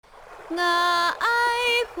Nga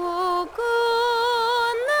ai kuku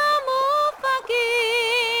namu pagi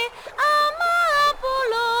ama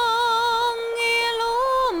pulong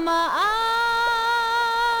iluma ai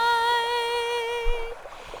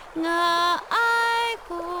nga ai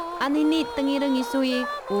ku Aninit tangirang isui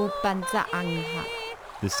upanza angha.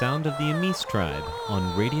 The sound of the Amis tribe on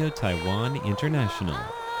Radio Taiwan International.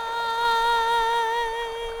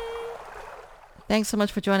 Thanks so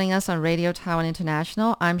much for joining us on Radio Taiwan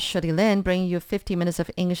International. I'm Shirley Lin, bringing you 50 minutes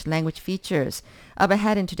of English language features. Up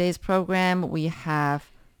ahead in today's program, we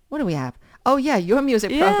have... What do we have? Oh, yeah, your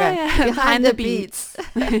music program. Behind the Beats.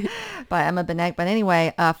 by Emma Benek. But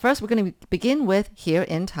anyway, first we're going to begin with Here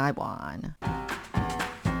in Taiwan.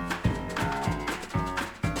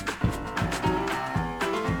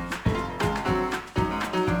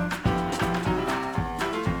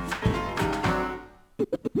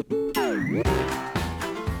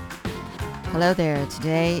 Hello there.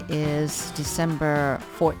 Today is December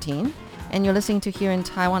 14th, and you're listening to Here in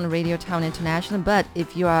Taiwan, Radio Taiwan International. But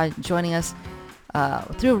if you are joining us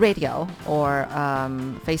through radio or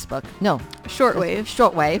Facebook,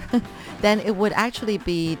 shortwave, then it would actually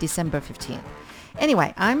be December 15th.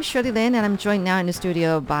 Anyway, I'm Shirley Lin, and I'm joined now in the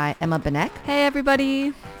studio by Emma Benek. Hey,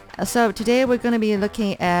 everybody. So today we're going to be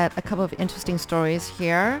looking at a couple of interesting stories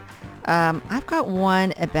here. I've got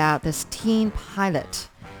one about this teen pilot.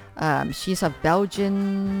 She's of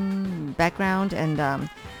Belgian background, and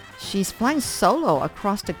she's flying solo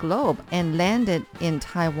across the globe and landed in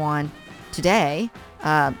Taiwan today.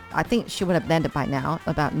 I think she would have landed by now,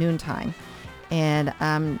 about noontime. And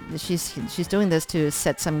she's doing this to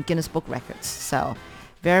set some Guinness Book records. So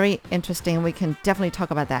very interesting. We can definitely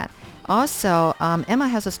talk about that. Also, Emma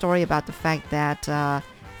has a story about the fact that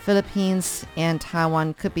Philippines and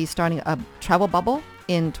Taiwan could be starting a travel bubble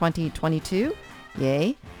in 2022.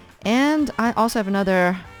 Yay. And I also have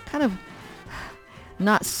another kind of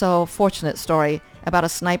not so fortunate story about a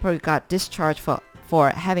sniper who got discharged for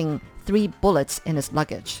having 3 bullets in his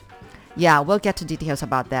luggage. Yeah, we'll get to details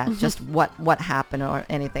about that, just what happened or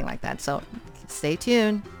anything like that. So stay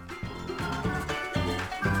tuned.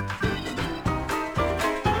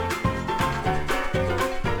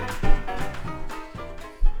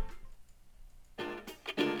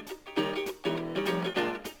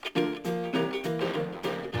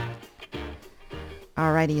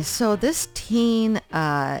 Alrighty, so this teen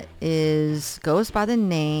goes by the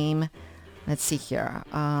name, let's see here,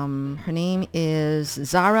 her name is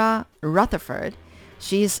Zara Rutherford.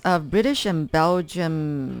 She's of British and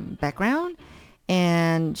Belgian background,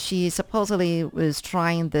 and she supposedly was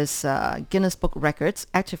trying this Guinness Book records,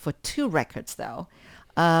 actually for 2 records though.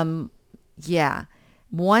 Yeah,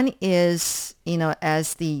 one is,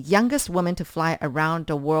 as the youngest woman to fly around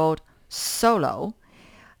the world solo.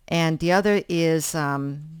 And the other is,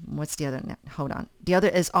 what's the other? Hold on. The other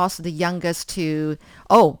is also the youngest to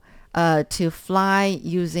fly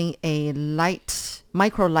using a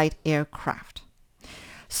micro light aircraft.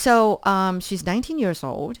 So she's 19 years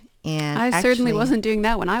old. And I certainly wasn't doing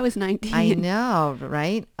that when I was 19. I know,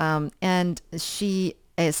 right? And she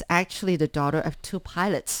is actually the daughter of 2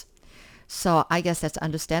 pilots. So I guess that's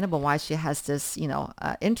understandable why she has this,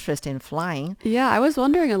 interest in flying. Yeah, I was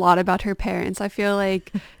wondering a lot about her parents. I feel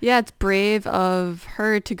like, yeah, it's brave of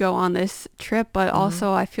her to go on this trip, but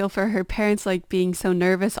also I feel for her parents, like being so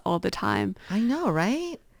nervous all the time. I know,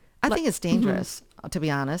 right? I think it's dangerous, to be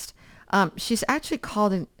honest. She's actually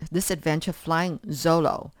called this adventure Flying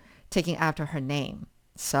Zolo, taking after her name.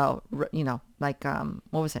 So, like,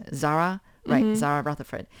 what was it? Zara? Right, Zara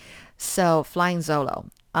Rutherford. So, Flying Zolo.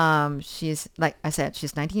 She's, like I said,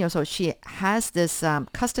 she's 19 years old. She has this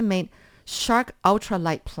custom-made Shark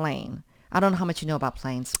ultralight plane. I don't know how much you know about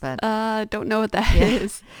planes, but don't know what that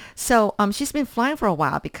is. So she's been flying for a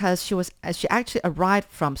while because she actually arrived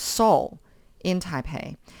from Seoul in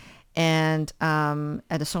Taipei, and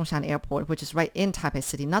at the Songshan Airport, which is right in Taipei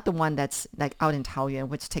City, not the one that's like out in Taoyuan,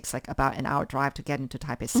 which takes like about an hour drive to get into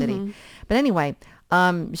Taipei City. But anyway,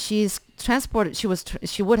 she's transported.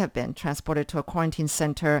 She would have been transported to a quarantine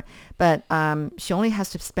center, but she only has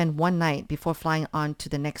to spend 1 night before flying on to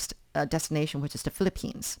the next destination, which is the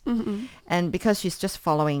Philippines. And because she's just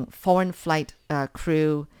following foreign flight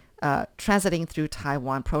crew transiting through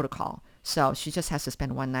Taiwan protocol, so she just has to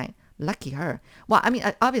spend 1 night. Lucky her. Well, I mean,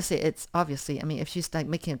 obviously, if she's like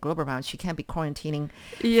making a global round, she can't be quarantining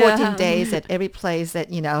 14 days at every place that,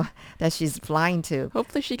 that she's flying to.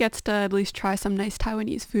 Hopefully she gets to at least try some nice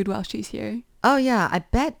Taiwanese food while she's here. Oh, yeah. I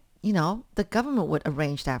bet, the government would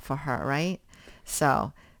arrange that for her, right?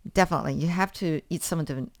 So Definitely. You have to eat some of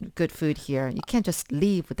the good food here. You can't just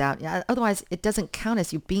leave without, yeah, otherwise it doesn't count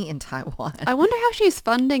as you being in Taiwan. I wonder how she's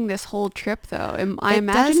funding this whole trip, though. I It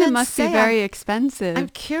imagine it doesn't must be say. very expensive. I'm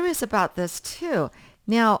curious about this too.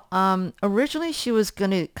 Now, originally she was going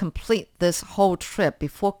to complete this whole trip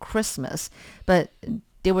before Christmas, but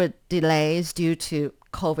there were delays due to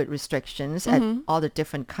COVID restrictions at all the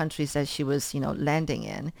different countries that she was, landing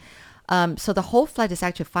in. So the whole flight is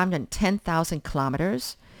actually 510,000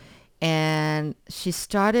 kilometers. And she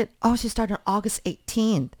started on August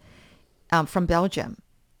 18th from Belgium.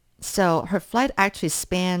 So her flight actually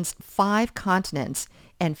spans 5 continents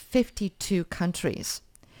and 52 countries.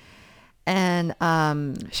 And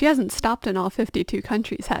she hasn't stopped in all 52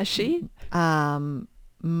 countries, has she?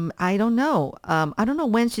 I don't know. I don't know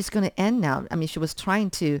when she's going to end now. I mean, she was trying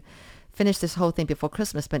to finish this whole thing before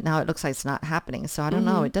Christmas, but now it looks like it's not happening. So I don't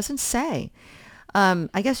know. It doesn't say.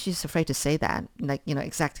 I guess she's afraid to say that, like,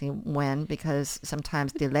 exactly when, because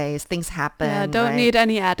sometimes delays, things happen. Yeah, don't right? need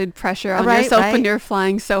any added pressure on Right, yourself right. when you're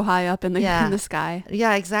flying so high up in the Yeah. in the sky.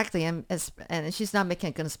 Yeah, exactly. And she's not making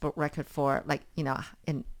a Guinness Book record for, like,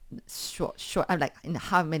 in short, like in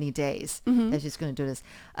how many days that she's going to do this.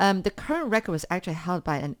 The current record was actually held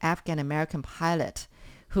by an Afghan-American pilot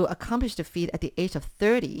who accomplished the feat at the age of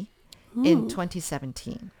 30 in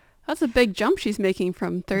 2017. That's a big jump she's making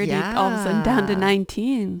from 30 all of a sudden down to Yeah.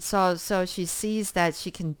 19. So she sees that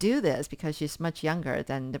she can do this because she's much younger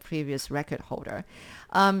than the previous record holder.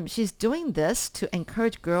 She's doing this to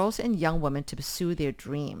encourage girls and young women to pursue their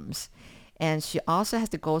dreams. And she also has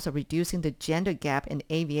the goals of reducing the gender gap in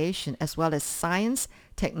aviation, as well as science,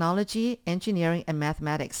 technology, engineering, and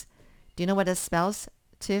mathematics. Do you know what it spells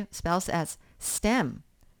to? Spells as STEM.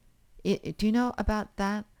 Do you know about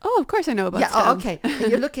that? Oh, of course I know about Yeah. STEM. Oh, okay. And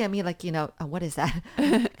you're looking at me like, what is that?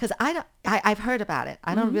 Because I've heard about it.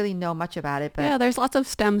 I don't really know much about it, but Yeah, there's lots of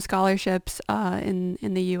STEM scholarships in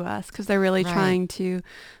the U.S. because they're really Right. trying to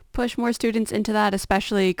push more students into that,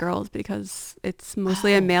 especially girls, because it's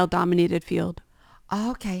mostly a male-dominated field. oh,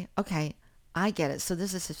 okay. I get it. So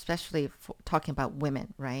this is especially talking about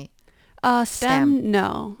women, right? STEM,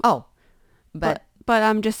 no. Oh, but But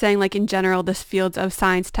I'm just saying, like, in general, this fields of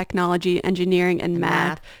science, technology, engineering, and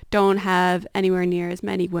math math. don't have anywhere near as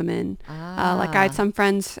many women. Like, I had some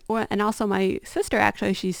friends, and also my sister,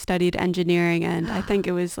 actually, she studied engineering, and I think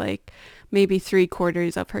it was, like, maybe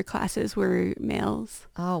 3/4 of her classes were males.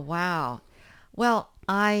 oh, wow. Well,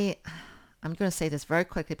 I'm going to say this very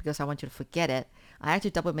quickly because I want you to forget it. I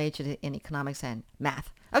actually double majored in economics and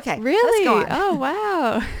math. Okay, Really? let's go on. Oh,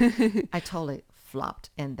 wow. I totally flopped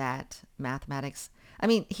in that mathematics. I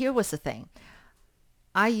mean, here was the thing.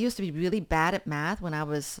 I used to be really bad at math when I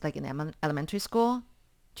was like in elementary school,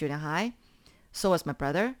 junior high. So was my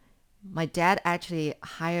brother. My dad actually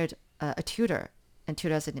hired a tutor and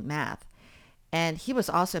tutored us in math. And he was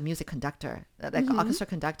also a music conductor, like orchestra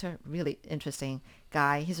conductor, really interesting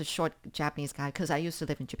guy. He's a short Japanese guy because I used to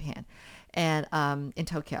live in Japan and in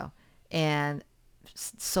Tokyo. And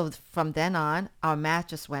so from then on, our math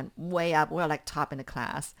just went way up. We were like top in the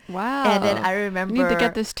class. Wow. And then I remember... You need to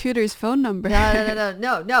get this tutor's phone number.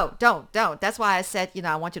 No, don't. That's why I said,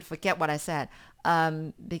 I want you to forget what I said.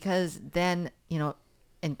 Because then,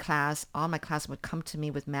 in class, all my class would come to me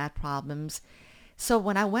with math problems. So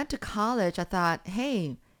when I went to college, I thought,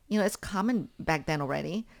 hey, it's common back then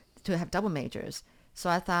already to have double majors. So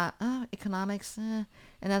I thought, economics. And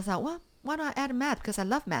I thought, well, why don't I add math? Because I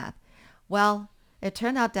love math. Well, it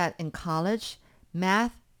turned out that in college,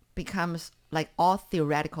 math becomes like all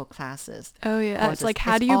theoretical classes. Oh, yeah. It's courses. like,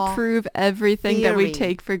 how It's do you all prove everything that we theory.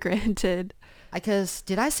 take for granted? Because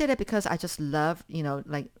did I say that because I just love,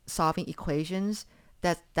 like solving equations?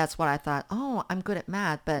 That's what I thought. Oh, I'm good at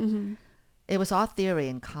math, but it was all theory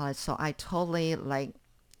in college. So I totally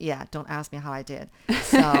don't ask me how I did.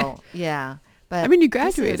 So yeah, but I mean, you this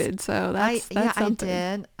is- graduated, so that's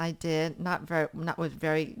something. I did. Not with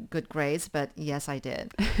very good grades, but yes, I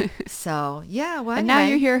did. So yeah, well, And now you're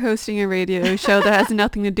anyway. here hosting a radio show that has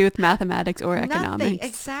nothing to do with mathematics or Nothing, economics.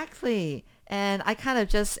 exactly. And I kind of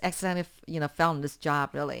just accidentally, fell in this job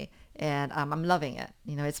really. And I'm loving it.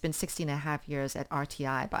 It's been 16 and a half years at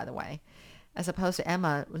RTI, by the way, as opposed to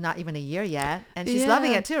Emma, not even a year yet. And she's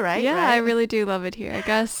loving it too, right? Yeah, right? I really do love it here. I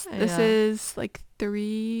guess this Yeah. is like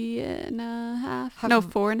 3.5, How no,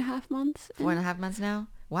 come- 4.5 months. 4.5 months now.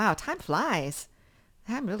 Wow, time flies.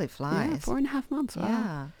 Time really flies. Yeah, 4.5 months. Wow.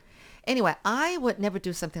 Yeah. Anyway, I would never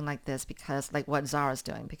do something like this because, like what Zara's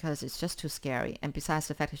doing, because it's just too scary. And besides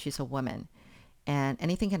the fact that she's a woman and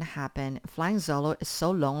anything can happen, flying solo is so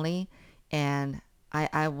lonely. And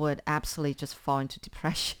I would absolutely just fall into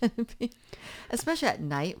depression. Especially at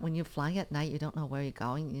night. When you're flying at night, you don't know where you're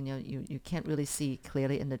going. You know, you can't really see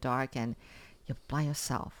clearly in the dark, and you're by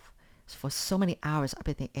yourself for so many hours up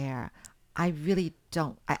in the air. I really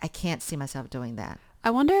don't, I can't see myself doing that. I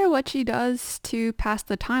wonder what she does to pass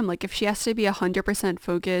the time. Like if she has to be 100%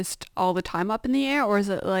 focused all the time up in the air, or is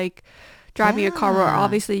it like driving a car where Yeah.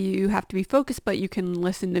 obviously you have to be focused, but you can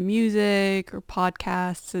listen to music or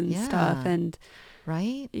podcasts and stuff. Yeah. And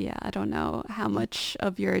Right? yeah, I don't know how much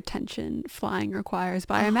of your attention flying requires,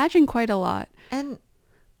 but I imagine quite a lot. And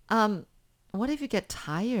what if you get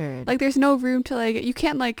tired? Like there's no room to like, you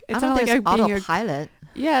can't like, I it's don't not know, like there's being a, autopilot.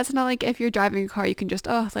 yeah, it's not like if you're driving a car, you can just,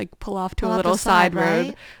 like pull off to Pull a off little the side, side road.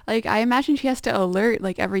 right? Like I imagine she has to alert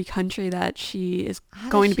like every country that she is How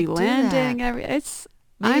does going to she be do landing. that?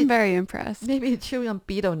 Maybe- I'm very impressed. Maybe chewing on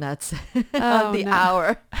beetle nuts Oh, on the no.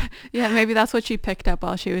 hour. Yeah, maybe that's what she picked up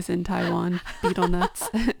while she was in Taiwan, beetle nuts.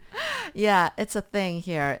 Yeah, it's a thing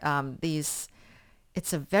here. It's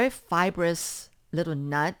a very fibrous little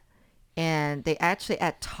nut, and they actually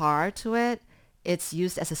add tar to it. It's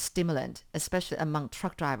used as a stimulant, especially among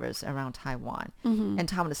truck drivers around Taiwan. And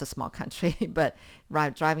Taiwan is a small country, but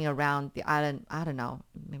driving around the island, I don't know,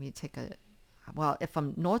 maybe take if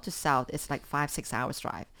from north to south, it's like 5-6 hours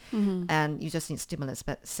drive, and you just need stimulants.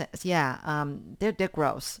 But yeah, they're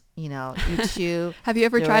gross. You know, you chew. Have you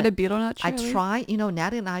ever through tried it. a beetle nut, I Shirley? tried,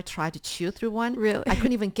 Natalie and I tried to chew through one. Really? I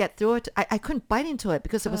couldn't even get through it. I couldn't bite into it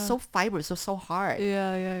because it was so fibrous, it was so hard.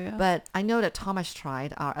 Yeah. But I know that Thomas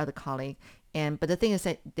tried, our other colleague, but the thing is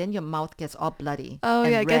that then your mouth gets all bloody. Oh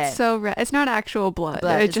and yeah, it gets red. so red. It's not actual blood.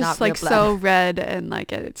 Blood, It's it's just not real like blood. so red and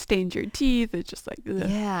like it stains your teeth. It's just like ugh.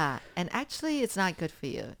 Yeah, and actually, it's not good for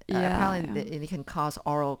you. Yeah, Apparently, it can cause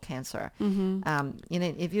oral cancer.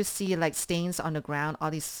 If you see like stains on the ground,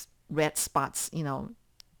 all these red spots,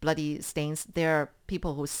 bloody stains, there are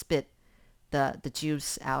people who spit the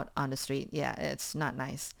juice out on the street. Yeah, it's not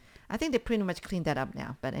nice. I think they pretty much cleaned that up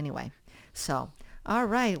now. But anyway, so all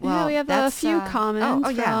right. Well, Yeah, we have a that's, few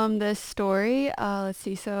comments yeah. from this story. Let's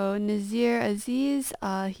see. So Nazir Aziz,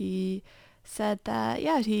 he said that,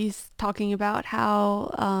 yeah, he's talking about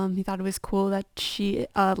how he thought it was cool that she,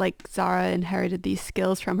 like Zara, inherited these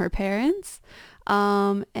skills from her parents.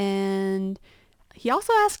 And he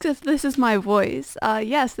also asks if this is my voice.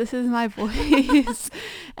 Yes, this is my voice.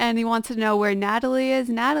 And he wants to know where Natalie is.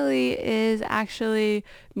 Natalie is actually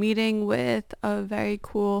meeting with a very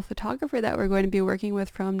cool photographer that we're going to be working with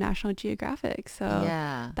from National Geographic. So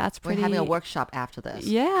Yeah, that's pretty... We're having a workshop after this.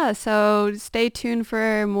 Yeah, so stay tuned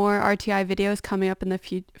for more RTI videos coming up in the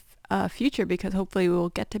future, because hopefully we'll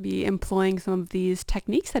get to be employing some of these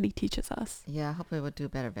techniques that he teaches us. Yeah, hopefully we'll do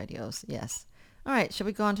better videos. Yes. All right, shall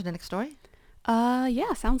we go on to the next story?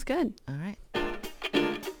 Yeah, sounds good. All right.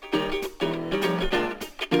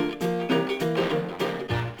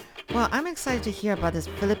 Well, I'm excited to hear about this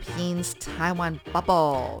Philippines-Taiwan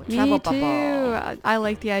bubble. Travel Me too. bubble. I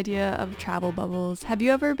like the idea of travel bubbles. Have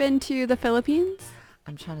you ever been to the Philippines?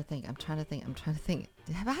 I'm trying to think. Have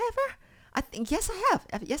I ever? I think yes, I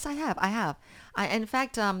have. Yes, I have. I have. In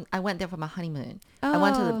fact, I went there for my honeymoon. I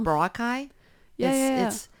went to the Oh. Boracay. Yeah.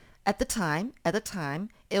 It's at the time,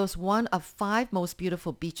 it was one of 5 most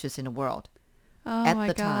beautiful beaches in the world. Oh At my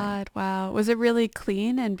the time. God. Wow. Was it really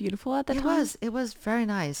clean and beautiful at the time? It was very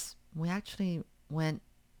nice. We actually went,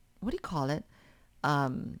 what do you call it?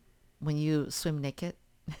 When you swim naked?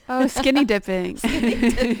 Oh, skinny dipping.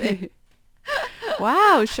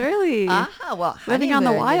 Wow, Shirley. Well, Living on the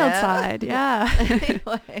honeymoon, wild side. Yeah.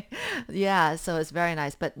 Anyway, yeah, so it's very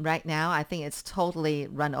nice. But right now, I think it's totally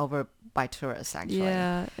run over by tourists, actually.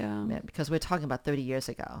 Yeah. Yeah, because we're talking about 30 years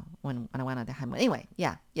ago when I went on the honeymoon. Anyway,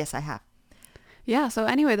 yeah, yes, I have. Yeah, so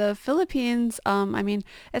anyway, the Philippines, I mean,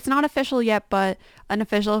 it's not official yet, but an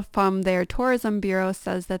official from their tourism bureau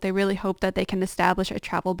says that they really hope that they can establish a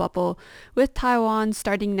travel bubble with Taiwan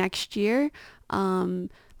starting next year.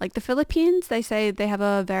 Like the Philippines, they say they have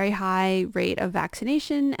a very high rate of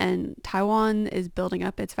vaccination, and Taiwan is building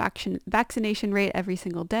up its vaccination rate every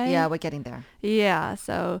single day. Yeah, we're getting there. Yeah,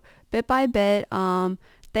 so bit by bit,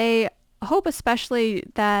 they hope especially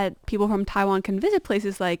that people from Taiwan can visit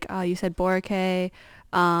places like you said, Boracay,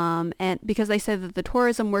 and because they said that the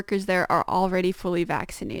tourism workers there are already fully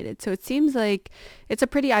vaccinated. So it seems like it's a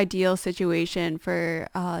pretty ideal situation for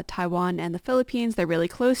Taiwan and the Philippines. They're really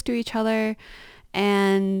close to each other.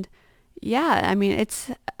 And yeah, I mean,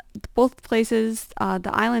 it's both places,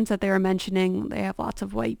 the islands that they were mentioning, they have lots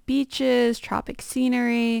of white beaches, tropic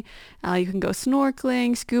scenery. You can go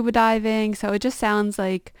snorkeling, scuba diving. So it just sounds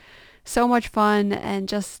like so much fun, and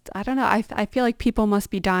just, I don't know, I feel like people must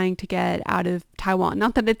be dying to get out of Taiwan.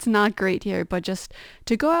 Not that it's not great here, but just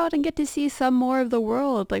to go out and get to see some more of the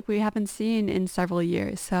world like we haven't seen in several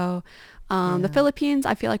years. So the Philippines,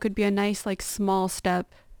 I feel like would be a nice like small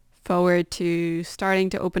step forward to starting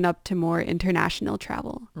to open up to more international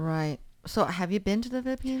travel. Right. So have you been to the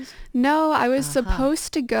Philippines? No, I was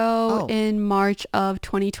supposed to go Oh. in March of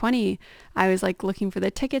 2020. I was like looking for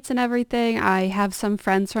the tickets and everything. I have some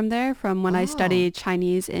friends from there from when I Oh. studied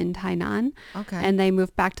Chinese in Tainan, Okay. and they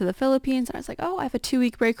moved back to the Philippines. And I was like, oh, I have a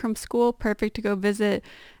 2-week break from school. Perfect to go visit.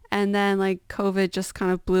 And then like COVID just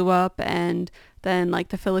kind of blew up, and then like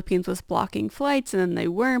the Philippines was blocking flights, and then they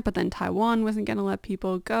weren't, but then Taiwan wasn't going to let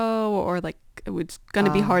people go, or like it was going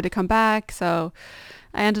to be hard to come back. So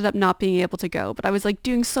I ended up not being able to go, but I was like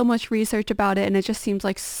doing so much research about it, and it just seems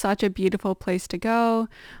like such a beautiful place to go.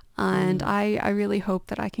 And I really hope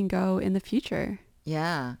that I can go in the future.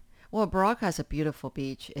 Yeah. Well, Boracay is a beautiful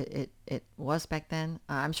beach. It was back then.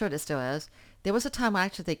 I'm sure it still is. There was a time when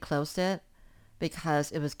actually they closed it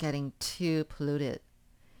because it was getting too polluted.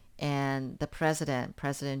 And the President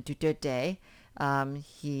Duterte,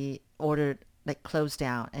 he ordered like close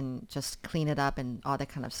down and just clean it up and all that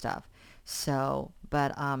kind of stuff. So,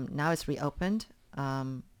 but now it's reopened.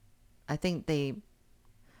 I think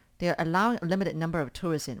they're allowing a limited number of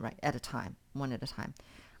tourists in right at a time, one at a time.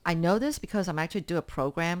 I know this because I'm actually do a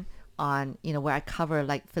program on, where I cover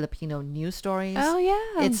like Filipino news stories. Oh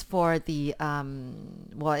yeah. It's for the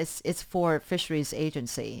it's for fisheries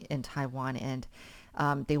agency in Taiwan, and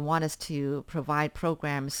they want us to provide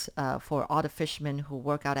programs for all the fishermen who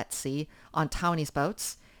work out at sea on Taiwanese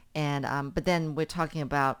boats. And but then we're talking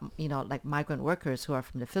about like migrant workers who are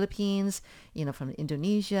from the Philippines, from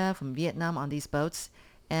Indonesia, from Vietnam on these boats.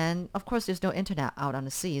 And of course, there's no internet out on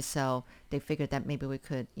the sea, so they figured that maybe we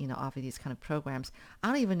could, offer these kind of programs. I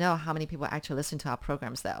don't even know how many people actually listen to our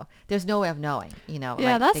programs, though. There's no way of knowing, Yeah,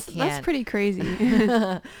 like that's they can't. pretty crazy.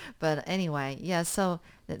 But anyway, yeah. So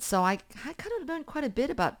I kind of learned quite a bit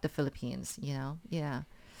about the Philippines, yeah.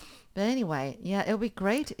 But anyway, yeah, it would be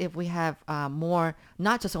great if we have more,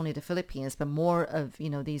 not just only the Philippines, but more of,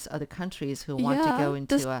 these other countries who want to Yeah. go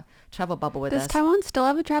into a travel bubble with Does us. Taiwan still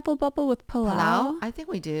have a travel bubble with Palau? Palau? I think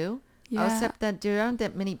we do. Yeah. Except that there aren't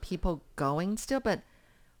that many people going still. But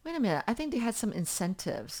wait a minute. I think they had some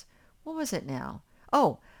incentives. What was it now?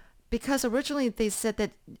 Oh, because originally they said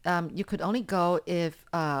that you could only go if,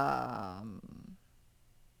 oh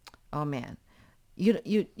man,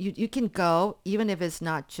 you can go even if it's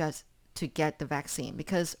not just to get the vaccine,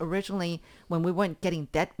 because originally when we weren't getting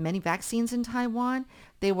that many vaccines in Taiwan,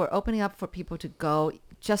 they were opening up for people to go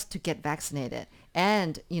just to get vaccinated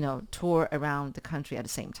and tour around the country at the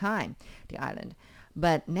same time, the island.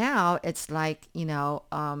 But now it's like you don't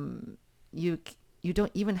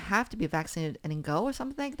even have to be vaccinated and then go or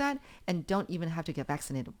something like that, and don't even have to get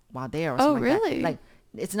vaccinated while there or Oh, something like that. really? Like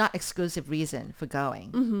it's not exclusive reason for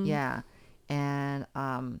going. Mm-hmm. Yeah. And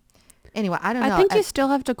anyway, I don't know. I think you still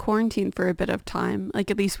have to quarantine for a bit of time,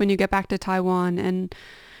 like at least when you get back to Taiwan. And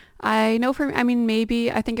I know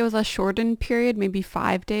maybe, I think it was a shortened period, maybe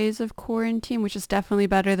 5 days of quarantine, which is definitely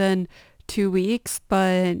better than 2 weeks.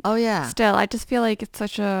 But Oh yeah. still, I just feel like it's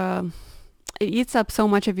it eats up so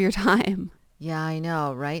much of your time. Yeah, I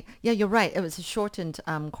know, right? Yeah, you're right. It was a shortened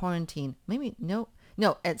quarantine. Maybe no,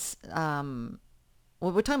 it's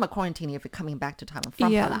well, we're talking about quarantine if you're coming back to Taiwan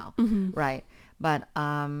from Yeah. Palau, Mm-hmm. right? But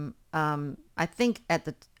I think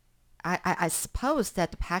I suppose that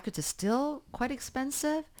the package is still quite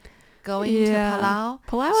expensive going to Palau.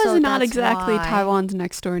 Palau So is not that's exactly why- Taiwan's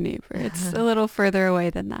next door neighbor. It's a little further away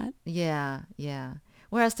than that. Yeah, yeah.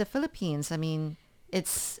 Whereas the Philippines, I mean,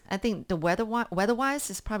 I think the weather-wise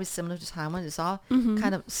is probably similar to Taiwan. It's all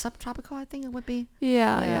kind of subtropical, I think it would be.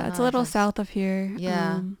 Yeah, Yeah, it's no, a little it's- south of here.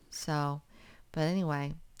 Yeah. So, but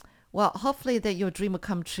anyway, well, hopefully that your dream will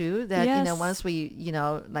come true. That Yes. once we,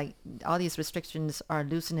 like all these restrictions are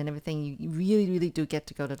loosened and everything, you really, really do get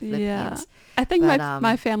to go to the Yeah. Philippines. I think But,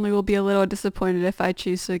 my family will be a little disappointed if I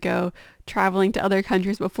choose to go traveling to other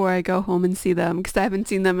countries before I go home and see them, because I haven't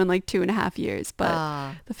seen them in like 2.5 years. But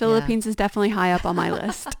the Yeah. Philippines is definitely high up on my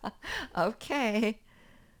list. Okay.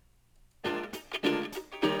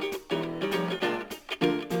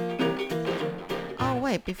 Oh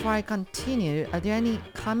wait, before I continue, are there any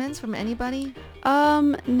comments from anybody?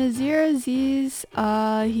 Nazir Aziz,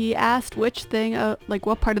 he asked which thing, like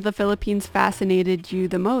what part of the Philippines fascinated you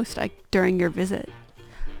the most, like during your visit?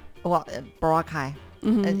 Well, Boracay.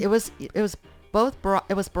 Mhm. It was both.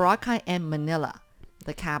 It was Boracay and Manila,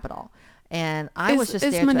 the capital. And I was just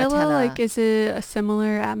is there Manila to attend like, is it a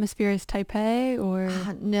similar atmosphere as Taipei or?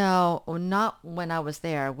 No, not when I was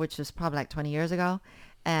there, which was probably like 20 years ago.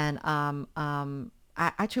 And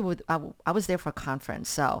I actually I was there for a conference,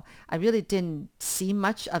 so I really didn't see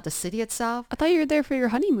much of the city itself. I thought you were there for your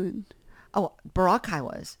honeymoon. Oh, Boracay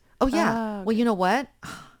was. Oh yeah. Ah, Well, you know what?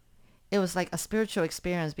 It was like a spiritual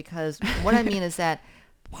experience because what I mean is that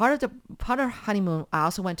part of honeymoon, I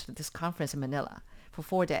also went to this conference in Manila for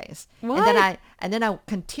 4 days, What? and then I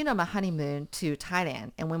continued my honeymoon to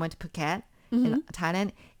Thailand, and we went to Phuket in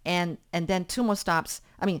Thailand, and then 2 more stops.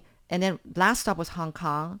 I mean, and then last stop was Hong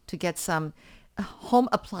Kong to get some home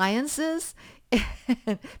appliances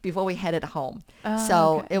before we headed home. Oh,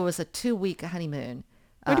 So okay. it was a 2-week honeymoon.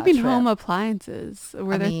 What do you mean trip. home appliances?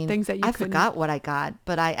 Were there things that you I couldn't, forgot what I got,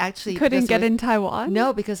 but I actually couldn't because get we- in Taiwan?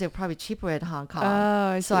 No, because they're probably cheaper at Hong Kong.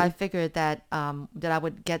 Oh, I so I see. figured that that I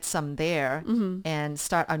would get some there and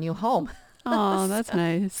start a new home. Oh, that's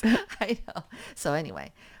nice. I know. So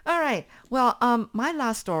anyway, all right. Well, my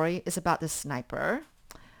last story is about this sniper,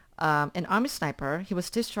 an army sniper. He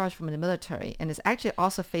was discharged from the military and is actually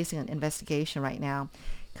also facing an investigation right now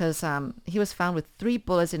because he was found with 3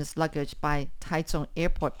 bullets in his luggage by Taichung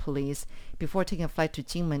Airport police before taking a flight to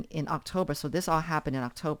Jinmen in October. So this all happened in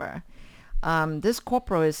October. This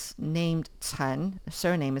corporal is named Chen,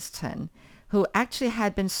 surname is Chen, who actually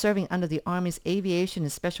had been serving under the Army's Aviation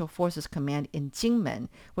and Special Forces Command in Jinmen,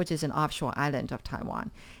 which is an offshore island of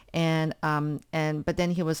Taiwan. But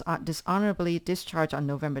then he was dishonorably discharged on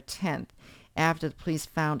November 10th after the police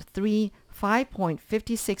found 3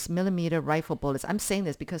 5.56 millimeter rifle bullets. I'm saying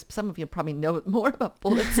this because some of you probably know more about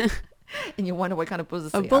bullets and you wonder what kind of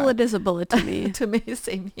bullets A they bullet are. is a bullet to me. To me,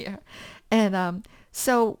 same here. And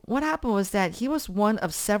so what happened was that he was one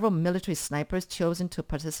of several military snipers chosen to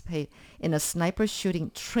participate in a sniper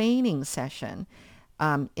shooting training session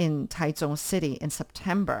in Taichung City in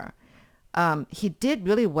September. He did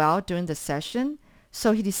really well during the session,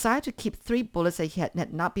 so he decided to keep 3 bullets that he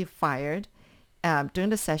had not been fired during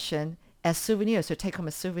the session as souvenirs, to take home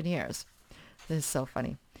as souvenirs. This is so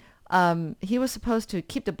funny. He was supposed to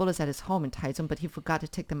keep the bullets at his home in Taichung, but he forgot to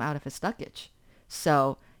take them out of his luggage.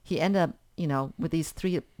 So he ended up, with these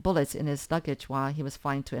 3 bullets in his luggage while he was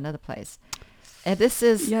flying to another place. And this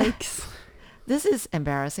is Yikes. this is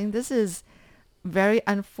embarrassing. This is very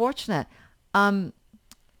unfortunate.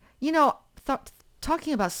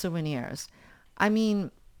 Talking about souvenirs, I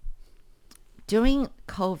mean, during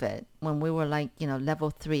COVID, when we were like, level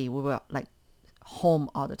 3, we were like home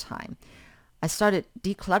all the time. I started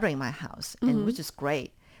decluttering my house, and which is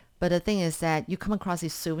great. But the thing is that you come across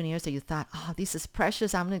these souvenirs that you thought, oh, this is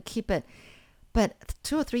precious, I'm going to keep it. But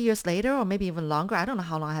 2 or 3 years later, or maybe even longer, I don't know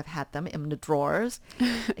how long I've had them in the drawers,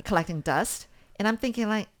 collecting dust. And I'm thinking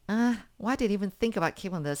like, why did I even think about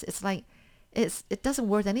keeping this? It's like, it doesn't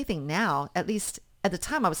worth anything now. At least at the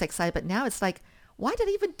time I was excited, but now it's like, why did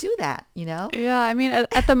I even do that? Yeah, I mean,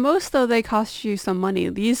 at the most, though, they cost you some money.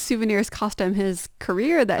 These souvenirs cost him his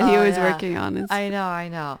career that he Oh, was yeah. working on. I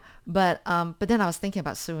know. But then I was thinking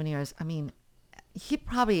about souvenirs. I mean, he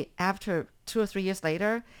probably, after 2 or 3 years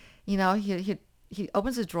later, he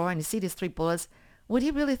opens his drawer and he sees these 3 bullets. Would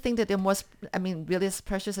he really think that it was, really as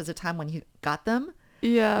precious as the time when he got them?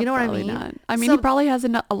 Yeah, You know what I probably mean? not. I mean, So- he probably has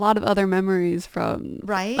a lot of other memories from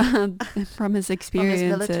Right? from his From his experiences.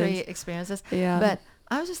 military experiences. Yeah. But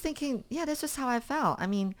I was just thinking, yeah, that's just how I felt. I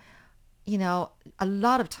mean, a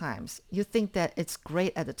lot of times you think that it's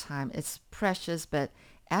great at the time, it's precious, but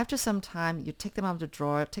after some time you take them out of the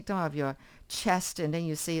drawer, take them out of your chest, and then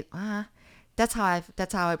you see, that's how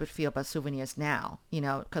I would feel about souvenirs now,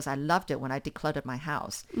 because I loved it when I decluttered my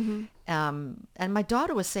house. And my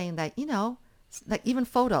daughter was saying that, like even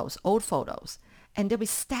photos, old photos, and there'll be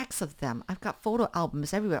stacks of them. I've got photo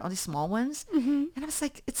albums everywhere, all these small ones. And I was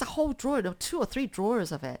like, it's a whole drawer, 2 or 3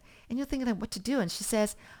 drawers of it. And you're thinking like, what to do? And she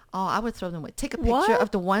says, oh, I would throw them away. Take a picture What?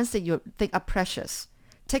 of the ones that you think are precious.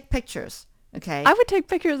 Take pictures. Okay. I would take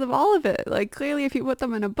pictures of all of it. Like, clearly, if you put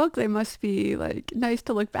them in a book, they must be, like, nice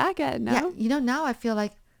to look back at, no? Yeah, now I feel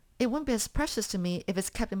like it wouldn't be as precious to me if it's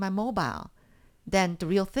kept in my mobile than the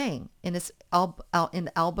real thing in its in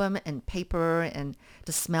the album and paper and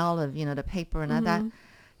the smell of the paper and all that.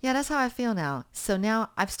 Yeah, that's how I feel now. So now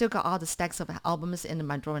I've still got all the stacks of albums in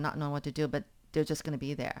my drawer, not knowing what to do, but they're just going to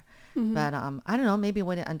be there. But I don't know, maybe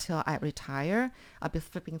wait until I retire, I'll be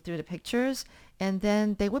flipping through the pictures, and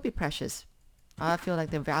then they would be precious. I feel like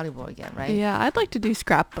they're valuable again, right? Yeah, I'd like to do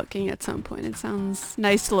scrapbooking at some point. It sounds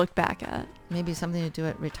nice to look back at. Maybe something to do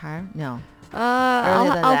at retire? No. I'll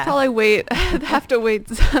than that. probably have to wait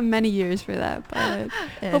many years for that, but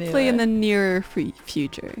hopefully in the near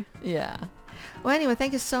future. Yeah. Well, anyway,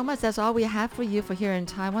 thank you so much. That's all we have for you for here in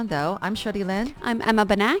Taiwan, though. I'm Shirley Lin. I'm Emma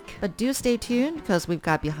Banak. But do stay tuned because we've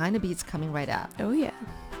got Behind the Beats coming right up. Oh, yeah.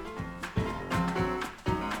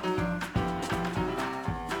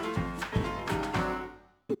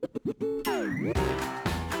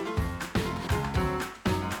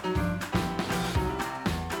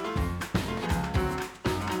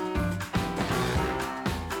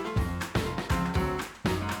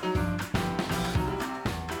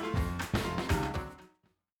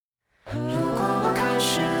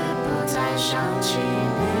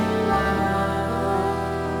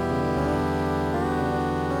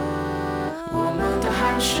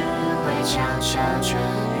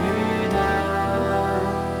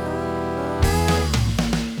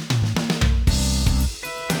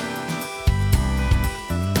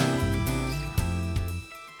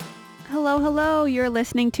 Hello, you're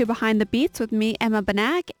listening to Behind the Beats with me, Emma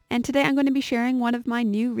Banak, and today I'm going to be sharing one of my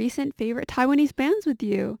new recent favorite Taiwanese bands with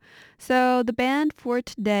you. So the band for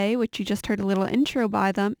today, which you just heard a little intro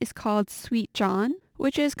by them, is called Sweet John,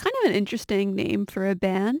 which is kind of an interesting name for a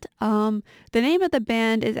band. The name of the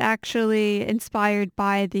band is actually inspired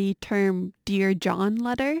by the term Dear John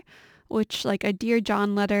letter, which like a Dear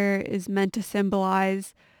John letter is meant to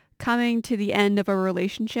symbolize coming to the end of a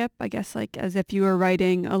relationship, I guess like as if you were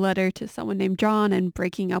writing a letter to someone named John and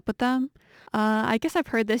breaking up with them. I guess I've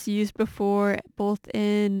heard this used before, both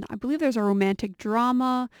in, I believe there's a romantic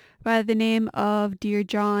drama by the name of Dear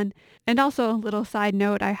John. And also, a little side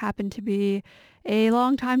note, I happen to be a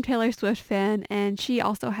longtime Taylor Swift fan, and she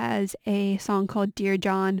also has a song called Dear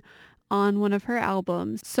John on one of her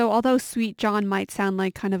albums. So although Sweet John might sound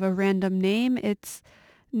like kind of a random name, it's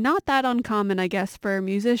not that uncommon, I guess, for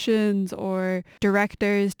musicians or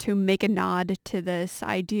directors to make a nod to this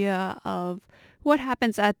idea of what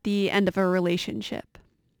happens at the end of a relationship.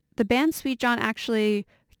 The band Sweet John actually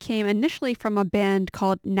came initially from a band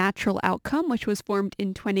called Natural Outcome, which was formed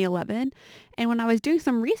in 2011. And when I was doing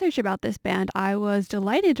some research about this band, I was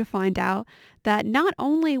delighted to find out that not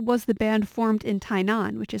only was the band formed in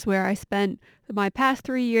Tainan, which is where I spent my past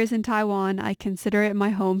 3 years in Taiwan, I consider it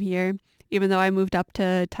my home here, even though I moved up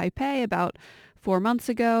to Taipei about 4 months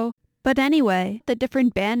ago. But anyway, the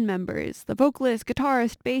different band members, the vocalist,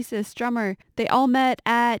 guitarist, bassist, drummer, they all met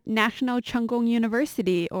at National Cheng Kung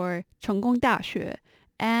University, or Cheng Kung Daxue.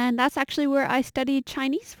 And that's actually where I studied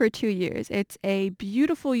Chinese for 2 years. It's a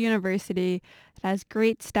beautiful university. It has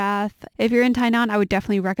great staff. If you're in Tainan, I would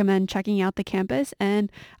definitely recommend checking out the campus. And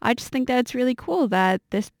I just think that it's really cool that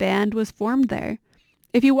this band was formed there.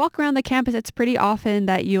 If you walk around the campus, it's pretty often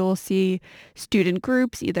that you'll see student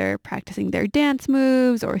groups either practicing their dance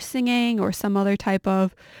moves or singing or some other type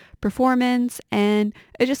of performance. And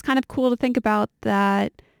it's just kind of cool to think about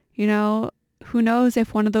that, you know, who knows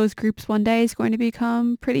if one of those groups one day is going to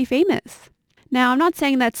become pretty famous. Now, I'm not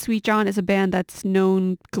saying that Sweet John is a band that's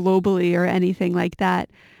known globally or anything like that,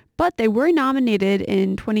 but they were nominated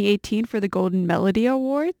in 2018 for the Golden Melody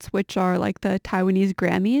Awards, which are like the Taiwanese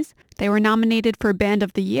Grammys. They were nominated for Band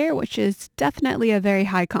of the Year, which is definitely a very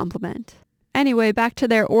high compliment. Anyway, back to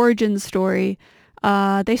their origin story.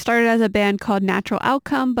 They started as a band called Natural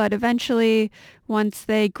Outcome, but eventually, once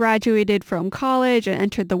they graduated from college and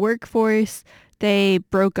entered the workforce, they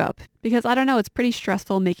broke up. Because, I don't know, it's pretty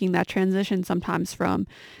stressful making that transition sometimes from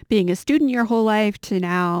being a student your whole life to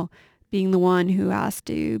now being the one who has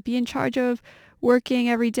to be in charge of working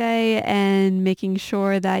every day and making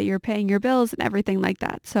sure that you're paying your bills and everything like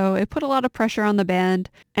that. So it put a lot of pressure on the band.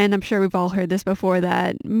 And I'm sure we've all heard this before,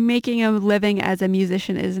 that making a living as a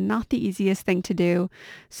musician is not the easiest thing to do.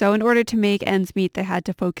 So in order to make ends meet, they had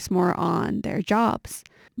to focus more on their jobs.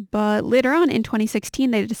 But later on in 2016,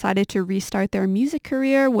 they decided to restart their music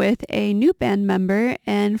career with a new band member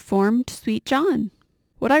and formed Sweet John.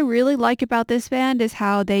 What I really like about this band is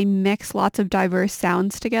how they mix lots of diverse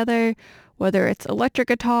sounds together, whether it's electric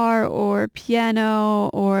guitar or piano,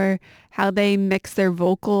 or how they mix their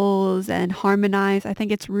vocals and harmonize. I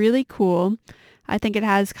think it's really cool. I think it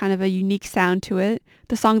has kind of a unique sound to it.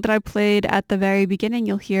 The song that I played at the very beginning,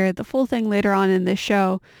 you'll hear the full thing later on in this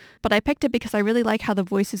show, but I picked it because I really like how the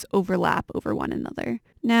voices overlap over one another.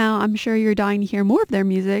 Now, I'm sure you're dying to hear more of their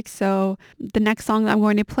music, so the next song that I'm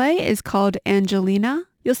going to play is called Angelina.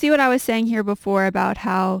 You'll see what I was saying here before about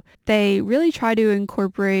how they really try to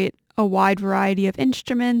incorporate a wide variety of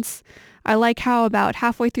instruments. I like how about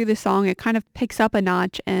halfway through the song it kind of picks up a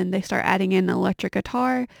notch and they start adding in electric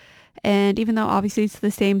guitar. And even though obviously it's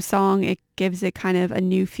the same song, it gives it kind of a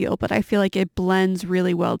new feel, but I feel like it blends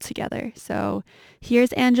really well together. So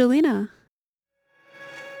here's Angelina. 《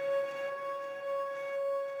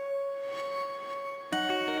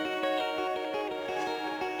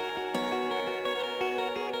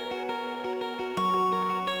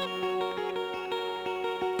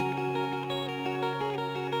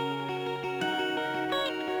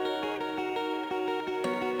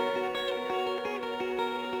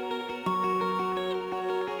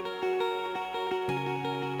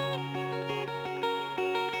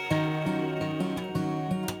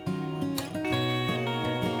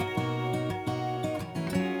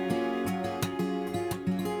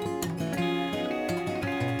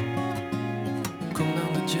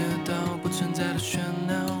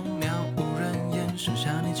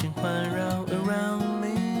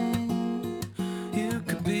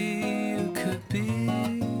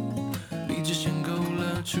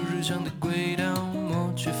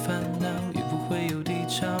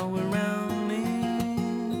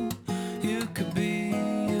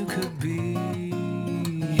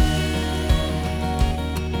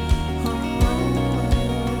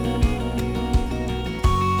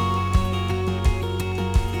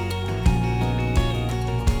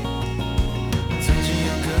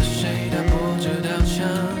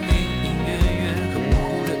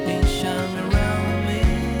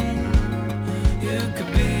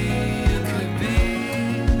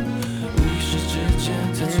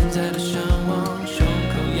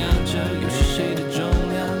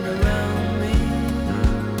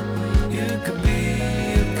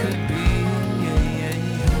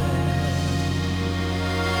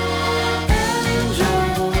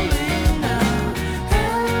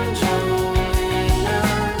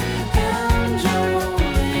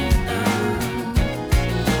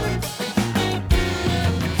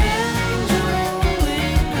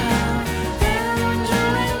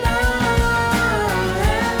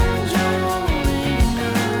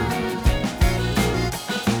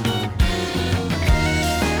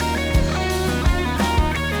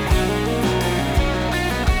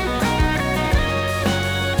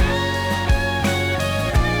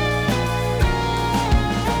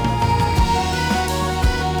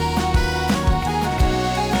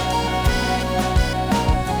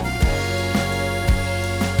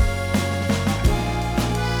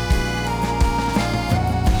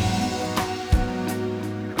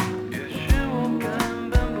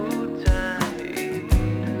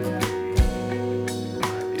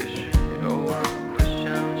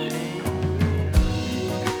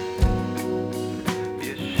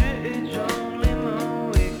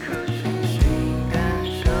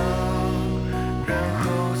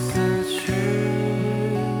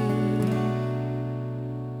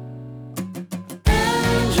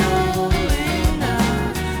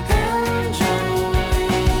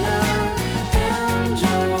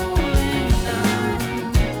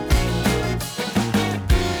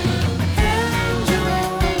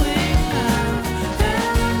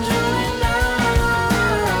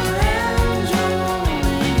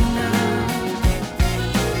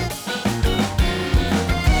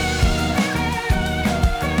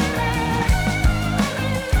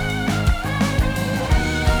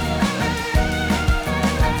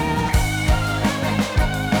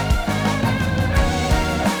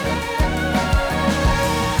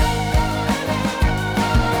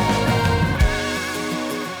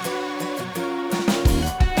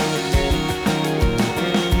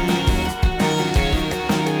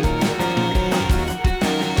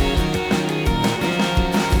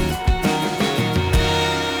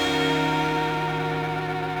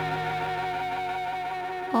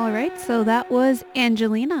All right, so that was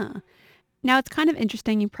Angelina. Now it's kind of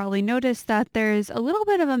interesting. You probably noticed that there's a little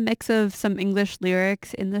bit of a mix of some English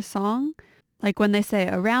lyrics in this song. Like when they say,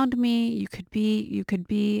 around me, you could be, you could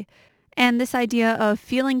be. And this idea of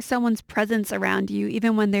feeling someone's presence around you,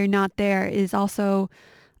 even when they're not there, is also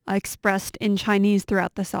expressed in Chinese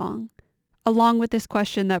throughout the song. Along with this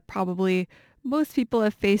question that probably most people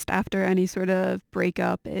have faced after any sort of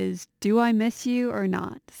breakup is, do I miss you or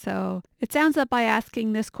not? So it sounds that by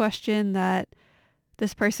asking this question that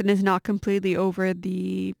this person is not completely over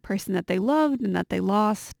the person that they loved and that they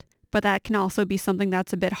lost, but that can also be something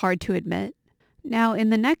that's a bit hard to admit. Now in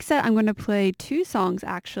the next set, I'm going to play two songs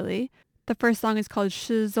actually. The first song is called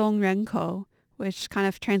失踪人口, which kind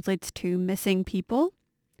of translates to missing people.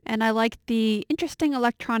 And I like the interesting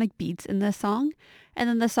electronic beats in this song. And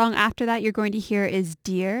then the song after that you're going to hear is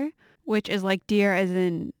Dear, which is like dear as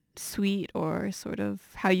in sweet or sort of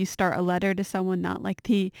how you start a letter to someone, not like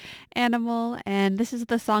the animal. And this is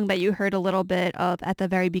the song that you heard a little bit of at the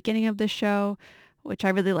very beginning of the show, which I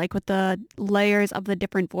really like with the layers of the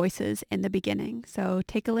different voices in the beginning. So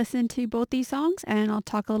take a listen to both these songs and I'll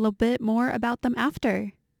talk a little bit more about them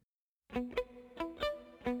after.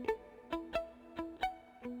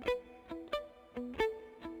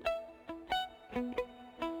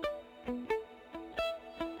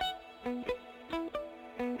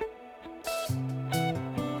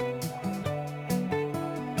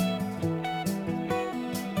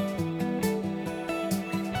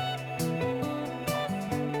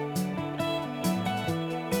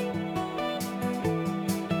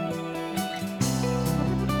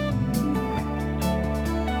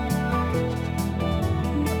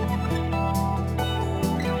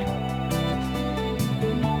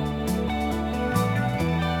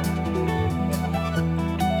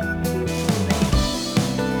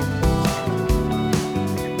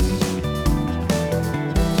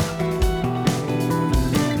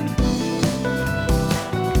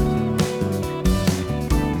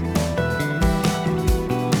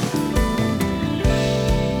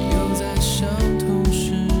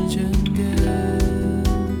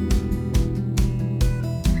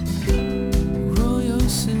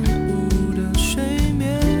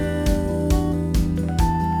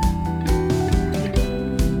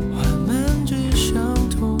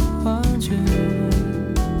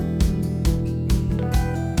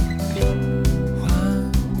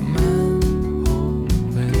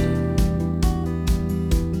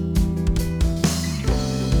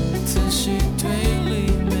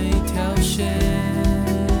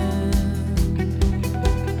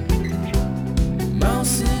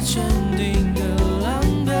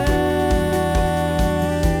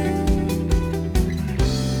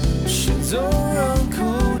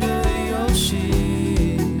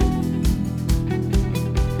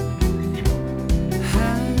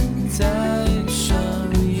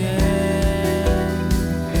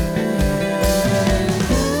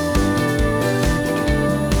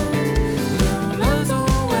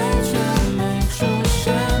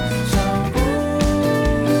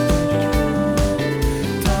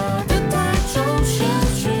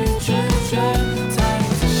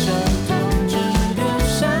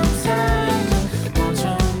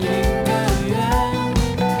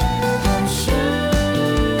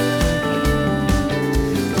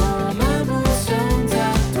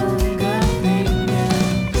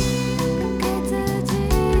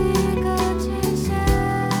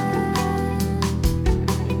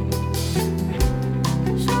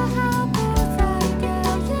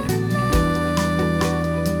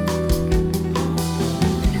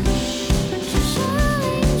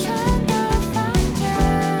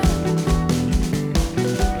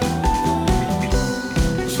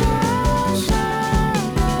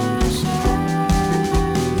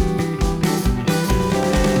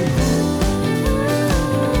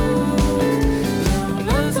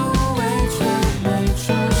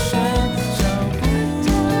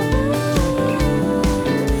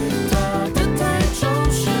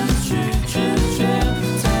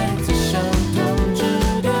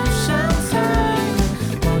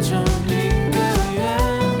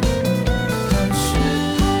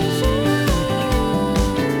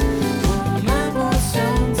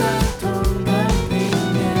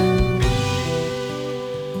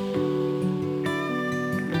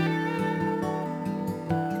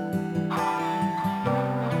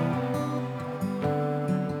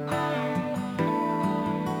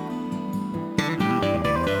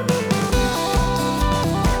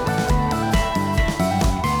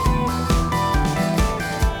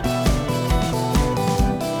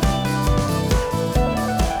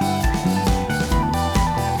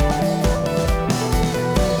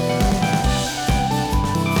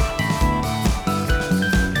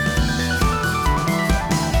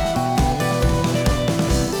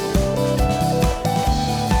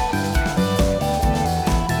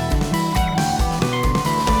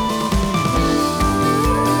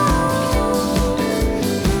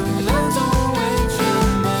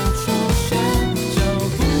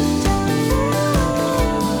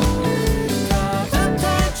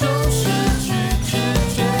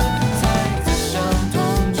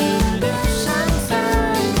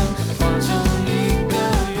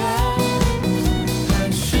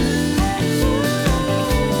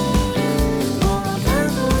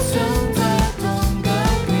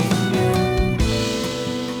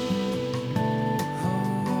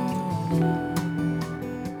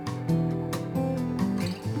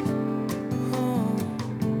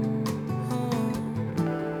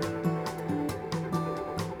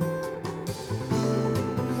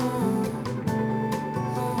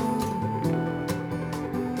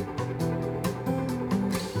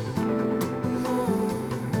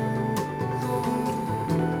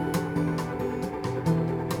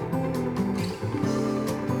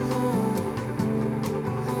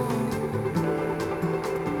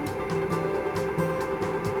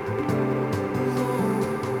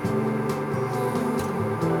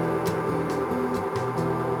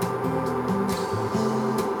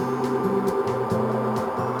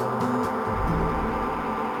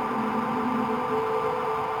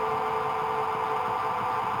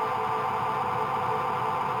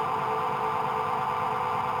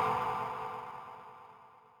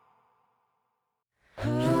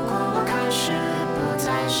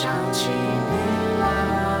 想起你了，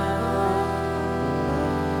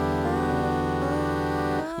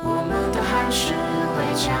我们的还是会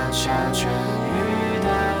悄悄痊愈的。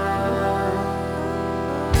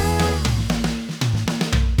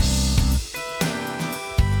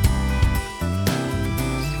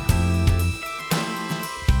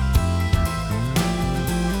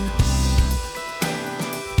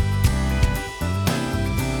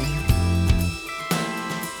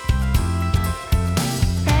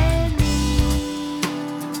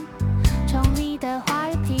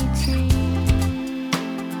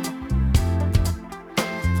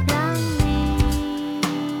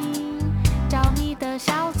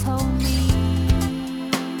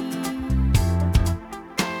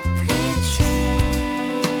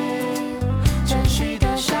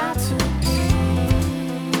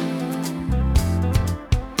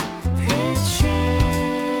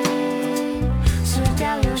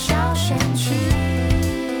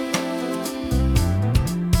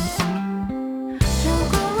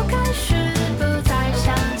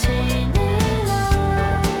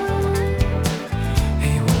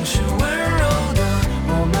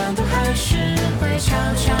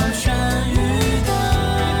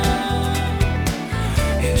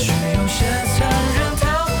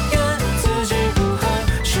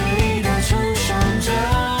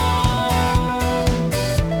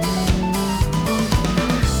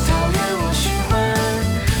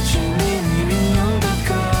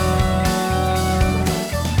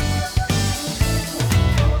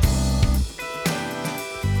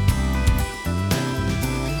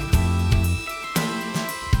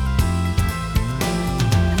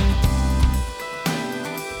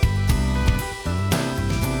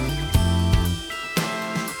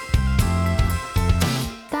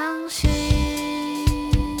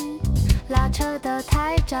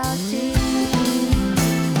着急，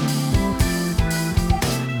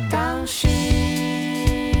当心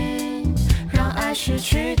让爱失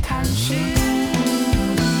去弹性。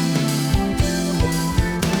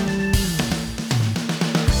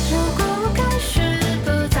如果我开始不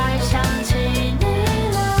再想起你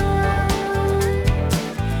了，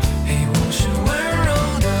我是温柔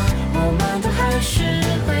的，我们都还是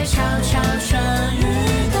会悄悄痊愈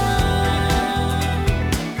的。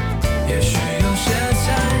也许有些残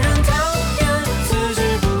忍讨厌，自己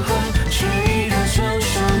不恨，迟疑的承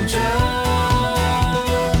受着。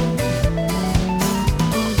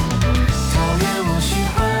讨厌我喜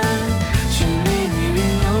欢是你运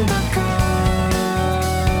用的歌，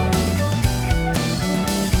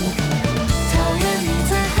讨厌你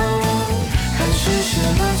最后还是写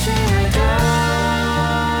了亲爱的。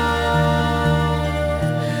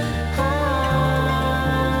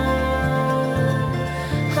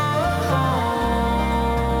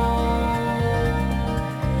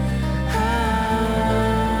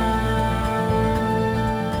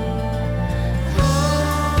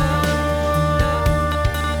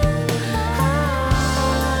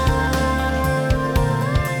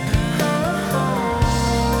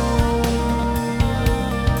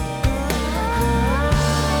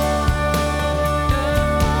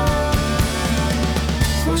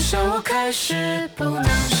我想我开始不能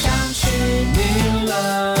想起你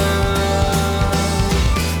了。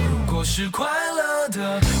如果是快乐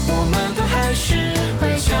的，我们都还是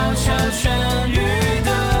会悄悄痊愈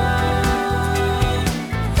的。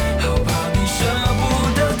好怕你舍不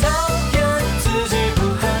得，讨厌自己不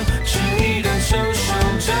恨，迟疑的承受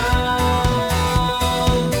着。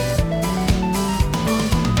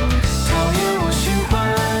讨厌我喜欢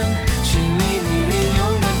是你运用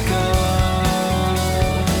的歌。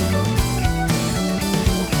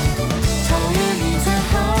讨厌你最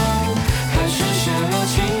后还是写了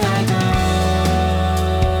亲爱的。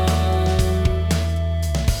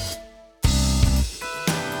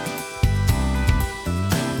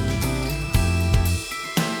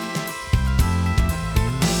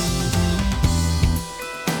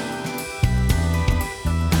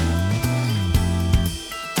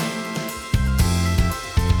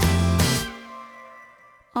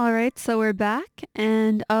All right, so we're back.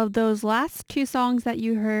 And of those last two songs that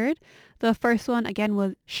you heard, the first one again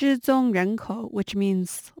was 失踪人口, which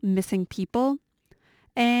means missing people.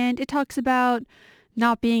 And it talks about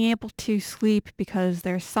not being able to sleep because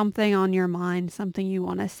there's something on your mind, something you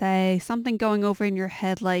want to say, something going over in your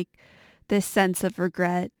head, like this sense of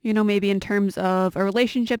regret, you know, maybe in terms of a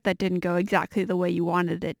relationship that didn't go exactly the way you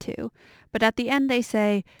wanted it to. But at the end, they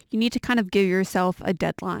say you need to kind of give yourself a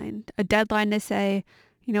deadline to say,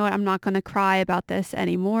 you know what, I'm not going to cry about this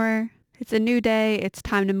anymore. It's a new day. It's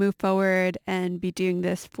time to move forward and be doing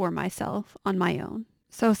this for myself on my own.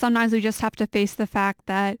 So sometimes we just have to face the fact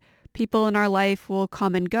that People in our life will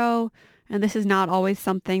come and go, and this is not always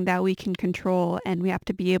something that we can control, and we have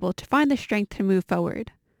to be able to find the strength to move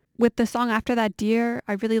forward. With the song After That Dear,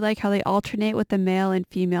 I really like how they alternate with the male and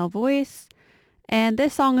female voice. And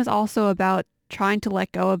this song is also about trying to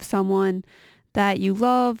let go of someone that you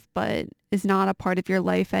love but is not a part of your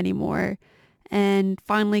life anymore. And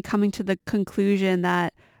finally coming to the conclusion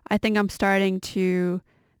that I think I'm starting to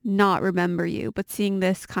not remember you, but seeing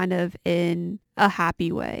this kind of in a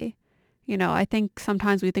happy way. You know, I think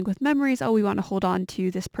sometimes we think with memories, oh, we want to hold on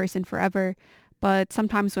to this person forever. But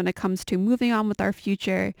sometimes when it comes to moving on with our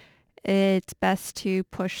future, it's best to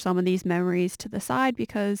push some of these memories to the side,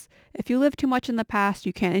 because if you live too much in the past,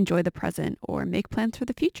 you can't enjoy the present or make plans for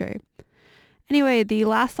the future. Anyway, the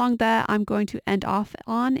last song that I'm going to end off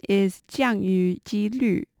on is 降雨几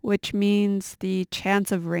率, which means the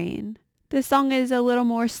chance of rain. This song is a little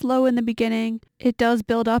more slow in the beginning. It does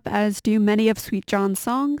build up, as do many of Sweet John's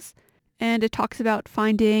songs, and it talks about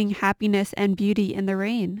finding happiness and beauty in the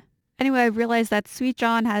rain. Anyway, I've realized that Sweet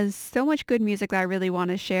John has so much good music that I really want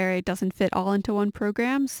to share. It doesn't fit all into one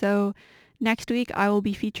program, so next week I will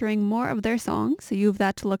be featuring more of their songs, so you have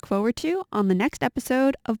that to look forward to on the next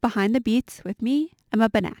episode of Behind the Beats with me, Emma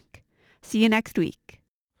Banak. See you next week.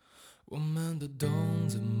 我们都懂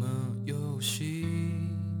怎么游戏，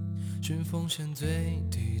寻风险最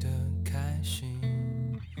低的开心，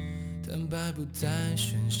坦白不在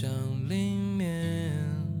选项里面，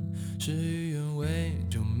事与愿违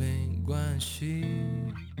就没关系，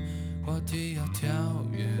话题要跳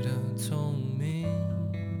跃的聪明，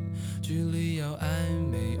距离要暧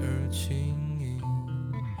昧而轻盈，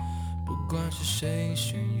不管是谁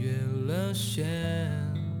先越了线，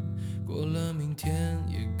过了明天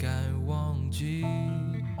也该忘记，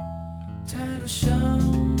太多相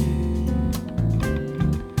遇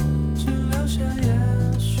只留下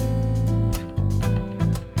也许，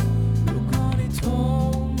如果你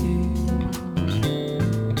同意，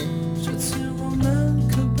这次我们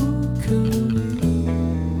可不可以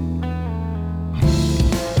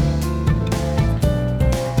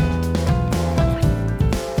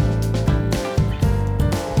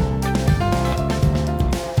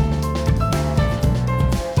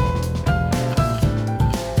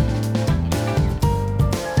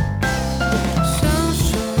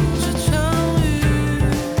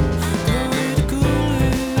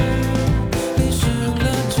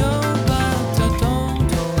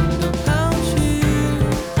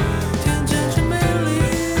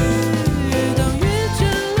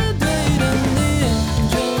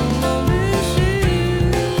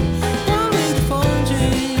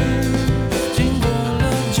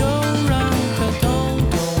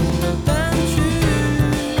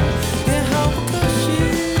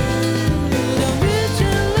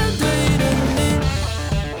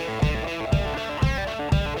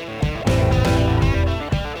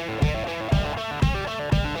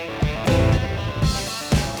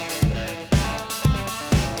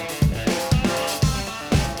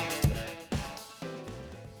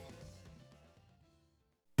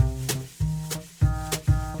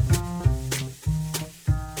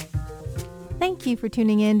Thank you for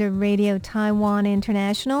tuning in to Radio Taiwan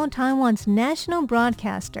International, Taiwan's national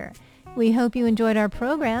broadcaster. We hope you enjoyed our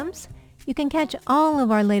programs. You can catch all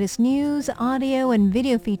of our latest news, audio, and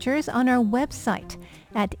video features on our website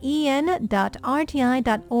at en.rti.org.tw.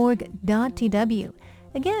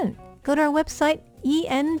 Again, go to our website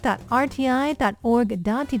en.rti.org.tw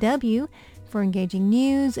for engaging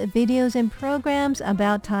news, videos, and programs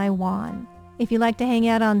about Taiwan. If you'd like to hang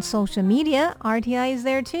out on social media, RTI is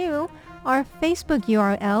there too. Our Facebook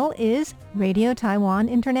URL is Radio Taiwan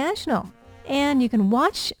International. And you can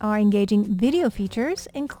watch our engaging video features,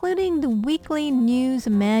 including the weekly news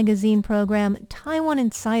magazine program Taiwan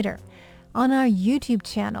Insider, on our YouTube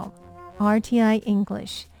channel, RTI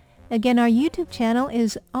English. Again, our YouTube channel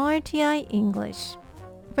is RTI English.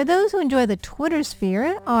 For those who enjoy the Twitter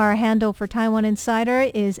sphere, our handle for Taiwan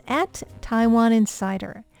Insider is at Taiwan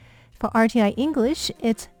Insider. For RTI English,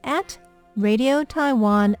 it's at Radio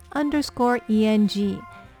Taiwan _ENG.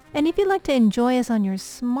 And if you'd like to enjoy us on your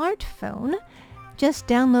smartphone, just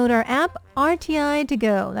download our app, RTI To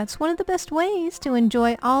Go. That's one of the best ways to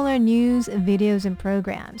enjoy all our news, videos, and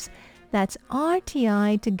programs. That's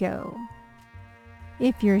RTI To Go.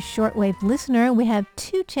 If you're a shortwave listener, we have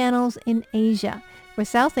 2 channels in Asia. For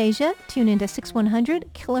South Asia, tune into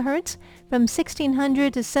 6100 kilohertz from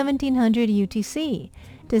 1600 to 1700 UTC.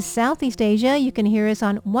 To Southeast Asia, you can hear us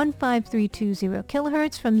on 15320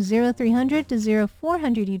 kilohertz from 0300 to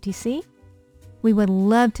 0400 UTC. We would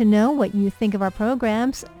love to know what you think of our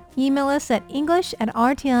programs. Email us at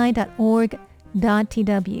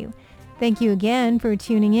english@rti.org.tw. Thank you again for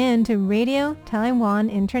tuning in to Radio Taiwan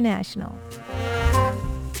International.